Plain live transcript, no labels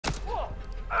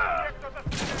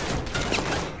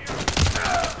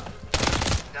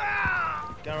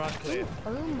clear.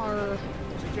 Armor.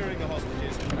 Securing the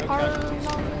hostages. No Armor.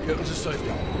 casualties. Get them to safety.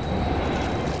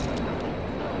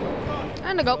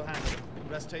 And a go. Well handled.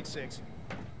 Rest take 6.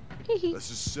 Hee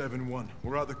This is 7-1.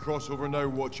 We're at the crossover now,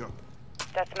 watch up.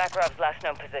 That's Makarov's last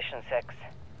known position,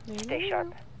 6. Stay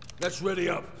sharp. Let's ready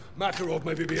up. Makarov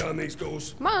may be behind these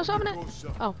doors. Come on, open it.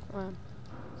 Oh,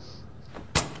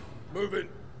 Move it.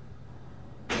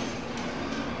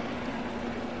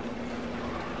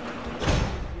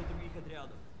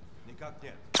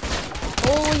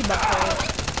 holy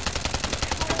bucket.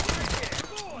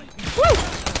 Woo!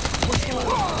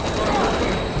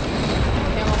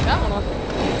 Can't lock that one off.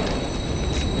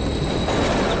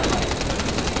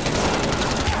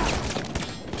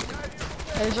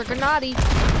 There's your granati.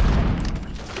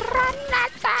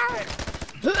 Granata!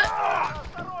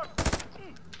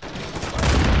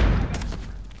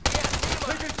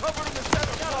 Taking cover in the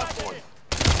center platform.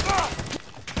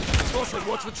 Crossing,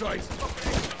 watch the trains.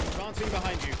 Advancing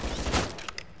behind you.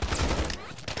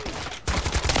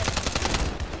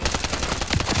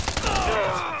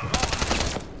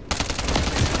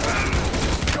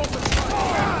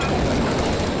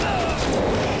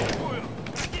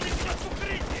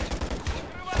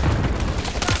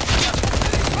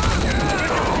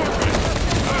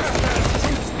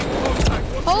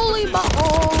 Holy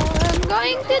butthole! I'm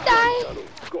going to die!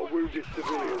 Got wounded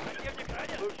civilians.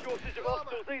 No shortage of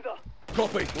hostiles either.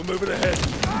 Copy, we're moving ahead.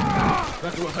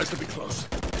 Makarov has to be close.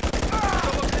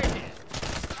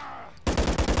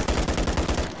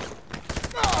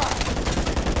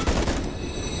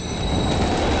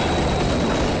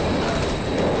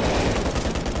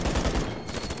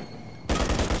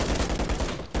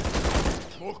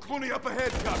 More money up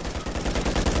ahead, Captain.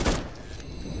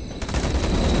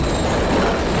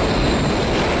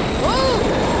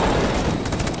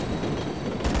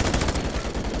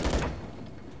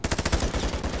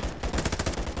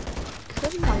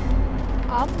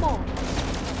 Ammo.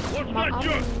 What's that,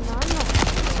 Joe?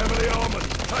 Heavily armored.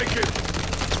 Take it.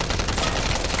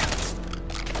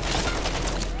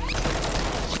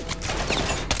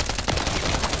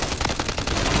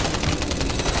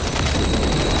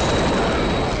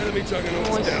 Enemy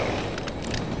juggernauts down.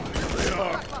 Here they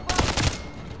are.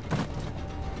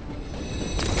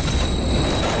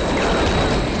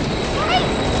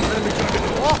 Enemy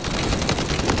juggernauts.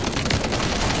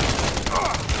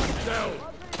 Down.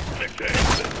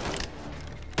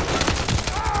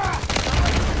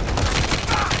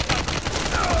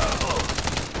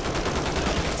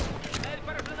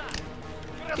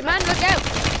 Command, look out!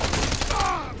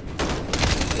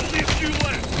 Only a few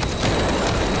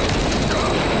left.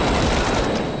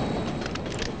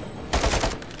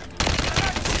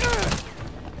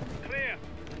 Clear.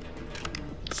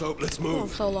 So, let's Oh,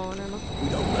 move. so low on ammo. We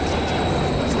don't rest until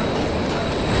that's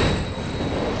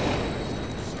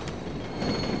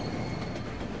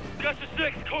Got the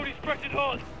 6. Cody's pressing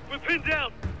hard. We're pinned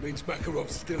down. means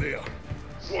Makarov's still here.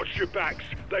 Watch your backs.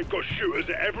 They've got shooters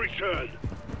at every turn.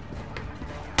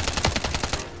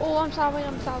 Oh, I'm sorry,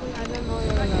 I didn't know you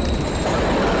were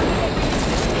there.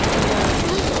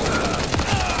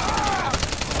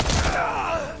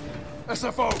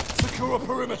 SFO, secure a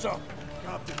perimeter.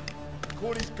 Captain,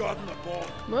 Cody's guarding the bomb.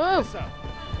 Move!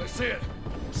 Let's see it.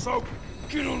 So,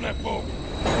 get on that bomb.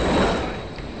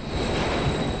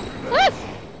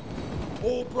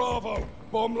 All Bravo.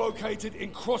 Bomb located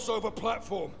in crossover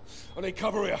platform. I need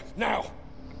cover here, now.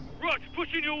 Rog,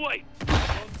 pushing your way.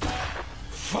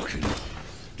 Fucking.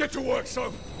 Get to work,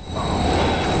 Soap.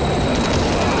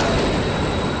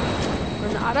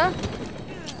 Granada?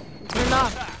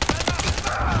 Granada.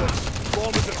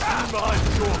 Bomb is a 2-man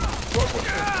job. Work with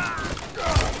him.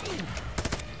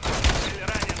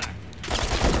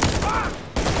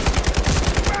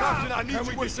 Captain, I need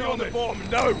you with me on the bomb.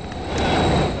 No.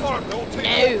 Alright, they'll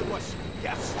take all of us.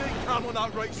 Get a stay cam on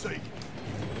that right side.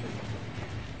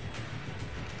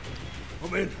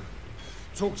 I'm in.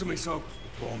 Talk to me, Soap.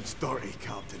 Bomb's dirty,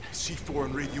 Captain. C4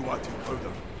 and radioactive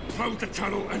powder. Close the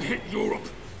tunnel and hit Europe.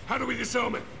 How do we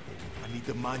disarm it? I need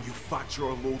the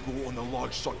manufacturer logo on the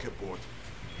large circuit board.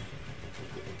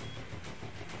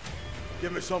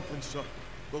 Give me something, sir.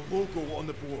 The logo on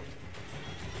the board.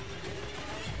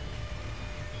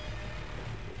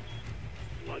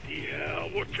 Bloody hell,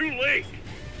 we're too late.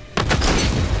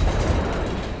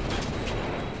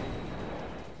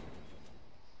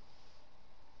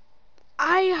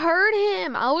 I heard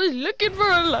him! I was looking for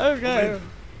a logo!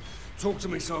 Talk to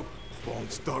me, Soap.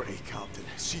 Bomb's dirty, Captain.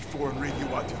 C4 and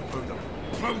radioactive powder.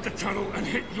 Close the tunnel and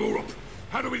hit Europe.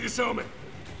 How do we disarm it?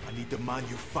 I need the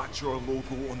manufacturer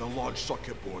logo on the large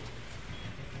circuit board.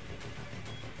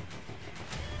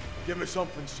 Give me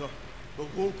something, sir. The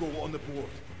logo on the board.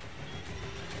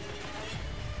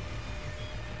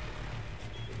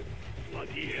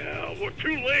 Bloody hell, we're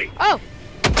too late. Oh!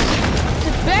 It's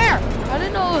a bear! I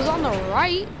didn't know it was on the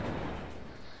right.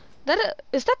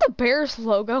 Is that the Bears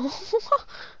logo?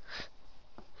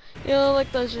 You know,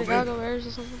 like the Chicago Bears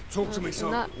or something? Talk to me,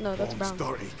 son. No, that's Bomb's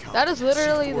brown. dirty, Cap. That is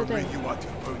literally the C4 thing.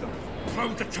 radioactive powder.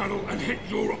 Close the tunnel and hit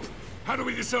Europe. How do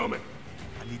we disarm it?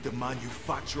 I need the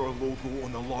manufacturer logo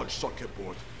on the large circuit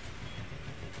board.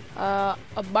 A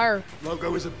bear.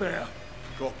 Logo is a bear.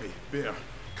 Copy. Bear.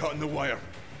 Cutting the wire.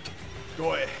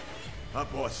 Got it.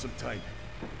 That bought us some time.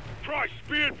 Price,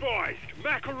 be advised.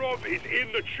 Makarov is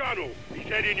in the channel. He's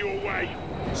heading your way.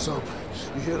 Sub,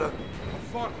 you hear that?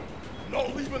 Fuck.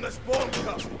 Not leaving this bomb,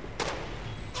 Captain.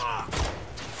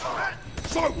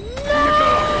 So, No!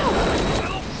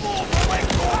 Little fool, my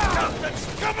God, Captain!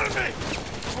 Cover me!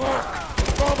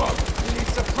 Bravo! We need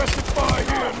suppressive fire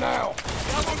here now!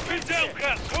 I'm on pin down,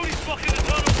 Cap. Cody's blocking the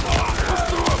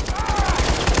tunnel.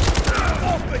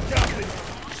 Off the Captain!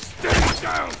 Stay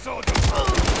down, Sergeant!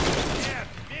 Yeah,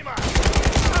 Mima!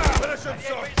 Finish him,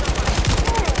 sir!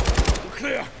 We're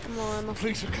clear. Come on.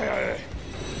 Police are KIA.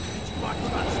 Back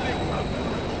on that snake, man.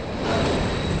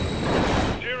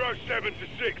 07 to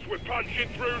 6, we're punching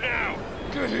through now.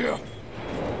 Get here.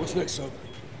 What's next, Sub?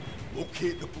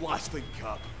 Locate the blasting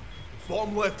cap.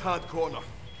 Bottom left-hand corner.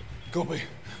 Copy.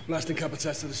 Blasting cap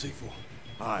attached to the C4.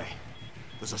 Aye.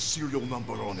 There's a serial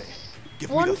number on it.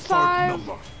 Give me 1 the 5. third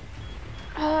number.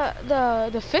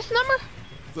 The fifth number?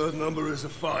 Third number is a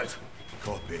 5.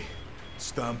 Copy.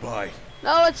 Stand by.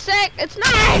 No, it's 6. It's 9.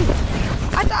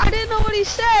 I didn't know what he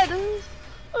said.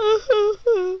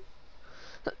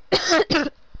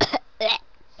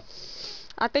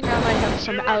 I think I might have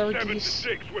some 07 to allergies.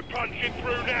 6, we're punching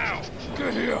through now.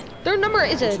 Get here. Their number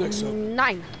is a next, sir?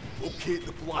 9. Locate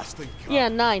the blasting cap. Yeah,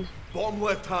 9. Bottom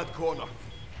left-hand corner.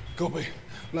 Copy.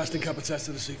 Blasting cap attached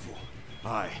to the C4.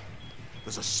 Aye.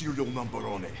 There's a serial number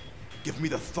on it. Give me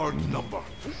the third number.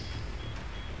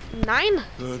 9?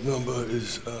 Third number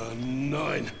is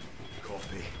 9.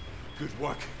 Copy. Good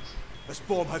work. This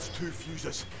bomb has 2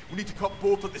 fuses. We need to cut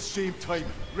both at the same time.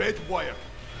 Red wire.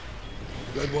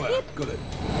 Red wire. Got it.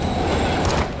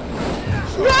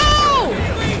 No!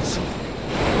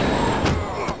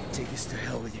 Take this to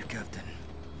hell with you, Captain.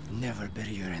 Never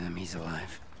bury your enemies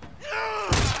alive.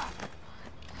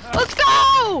 Let's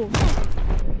go!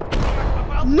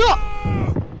 No!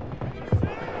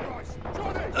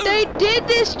 They did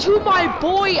this to my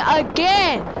boy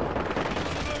again!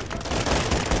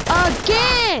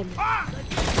 Again!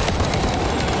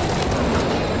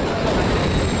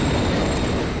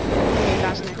 Okay,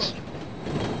 that's next.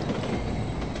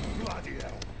 Bloody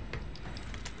hell.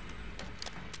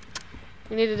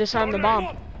 We need to disarm the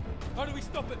bomb. How do we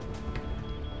stop it?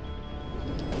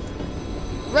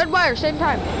 Red wire, same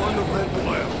time. On the red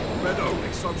wire. Red only.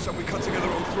 Subset. We cut together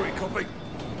on 3. Copy.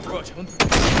 Roger. On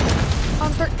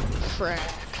 3. Frick.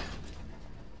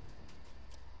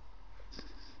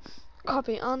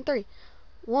 Copy on 3.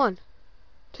 1,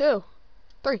 2,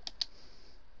 3.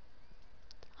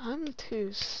 I'm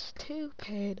too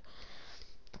stupid.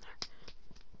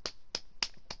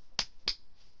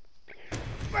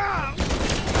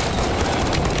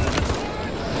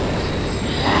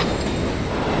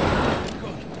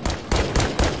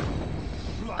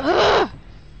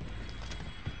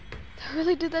 They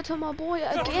really did that to my boy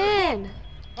again.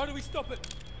 How do we stop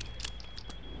it?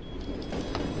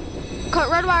 Cut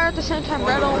red wire at the same time,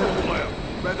 red only. Red wire.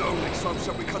 Red only.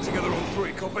 Subset. We cut together on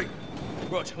 3. Copy.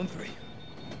 Roger. On 3.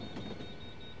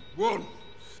 1,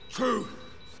 2,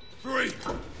 3.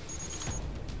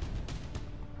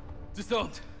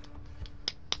 Disarmed.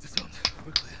 Disarmed.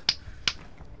 We're clear.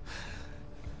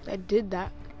 They did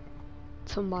that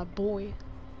to my boy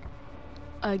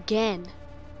again.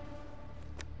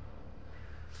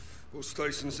 All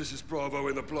stations, this is Bravo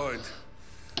in the blind.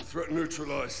 Threat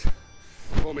neutralized.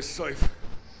 Bomb is safe.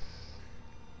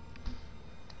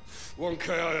 1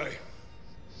 KIA.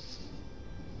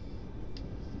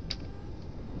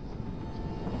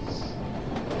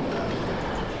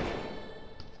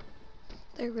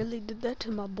 They really did that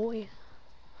to my boy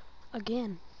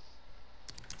again.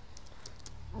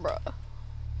 Bruh.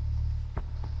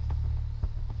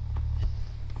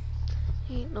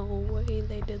 Ain't no way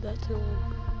they did that to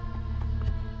him.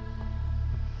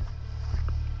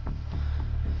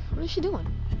 What is she doing?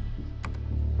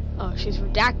 Oh, she's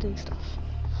redacting stuff.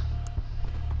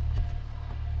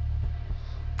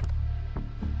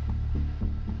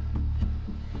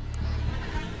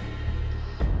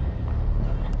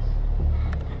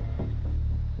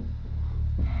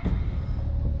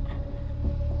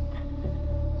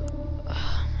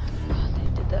 Oh my God, they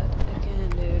did that again,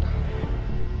 dude.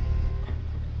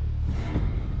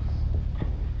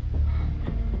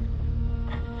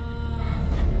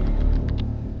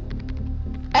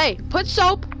 Hey, put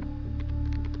soap.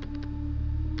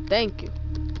 Thank you.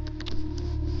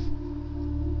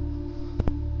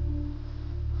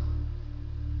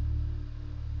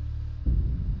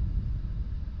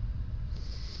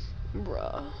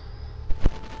 Bruh.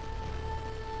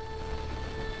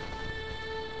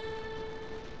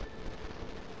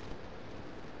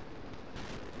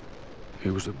 He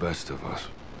was the best of us.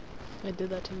 I did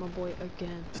that to my boy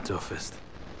again. The toughest.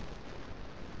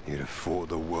 He'd have fought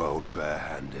the world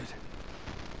barehanded.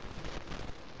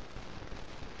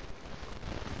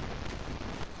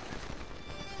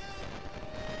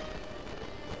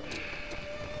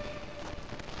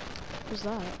 Who's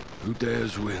that? Who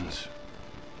dares wins.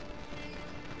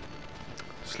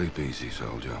 Sleep easy,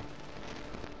 soldier.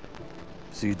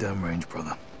 See you downrange,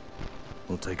 brother.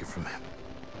 We'll take it from him.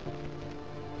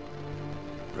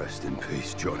 Rest in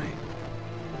peace, Johnny.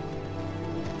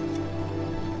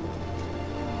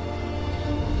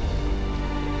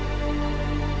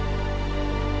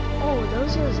 Oh,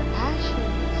 those are his ashes.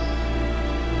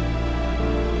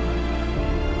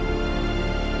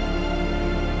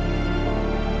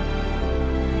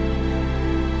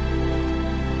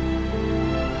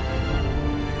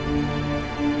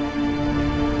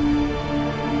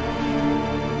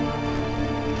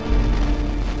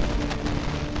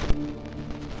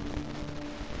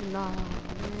 Nah,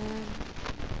 man.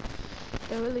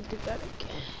 They really did that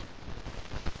again.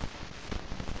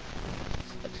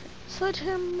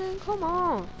 Sledgehammer, man, come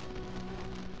on.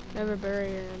 Never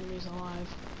bury your enemies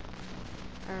alive.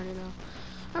 I already know.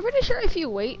 I'm pretty sure if you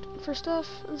wait for stuff,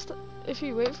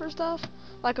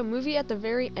 like a movie at the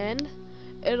very end,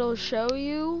 it'll show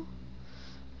you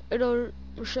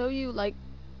like,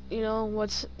 you know,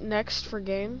 what's next for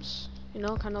games. You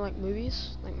know, kind of like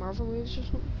movies, like Marvel movies or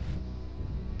something.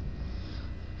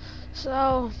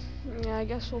 So, yeah, I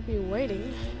guess we'll be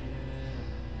waiting.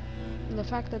 And the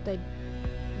fact that they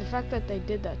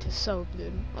did that to Soap,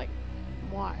 dude, like,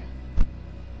 why?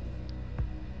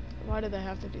 Why did they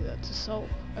have to do that to Soap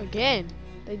again?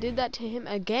 They did that to him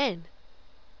again.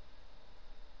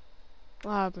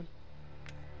 What happened?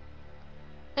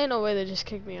 Ain't no way they just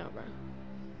kicked me out, bro.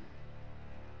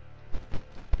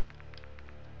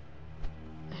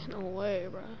 Ain't no way,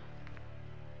 bro.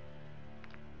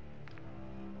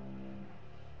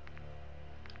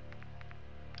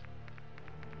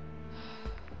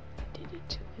 Did it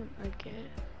to him again.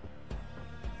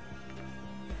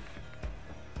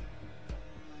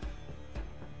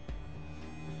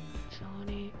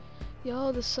 Johnny.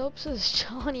 Yo, the soap says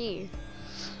Johnny.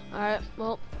 Alright,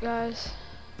 well, guys,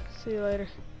 see you later.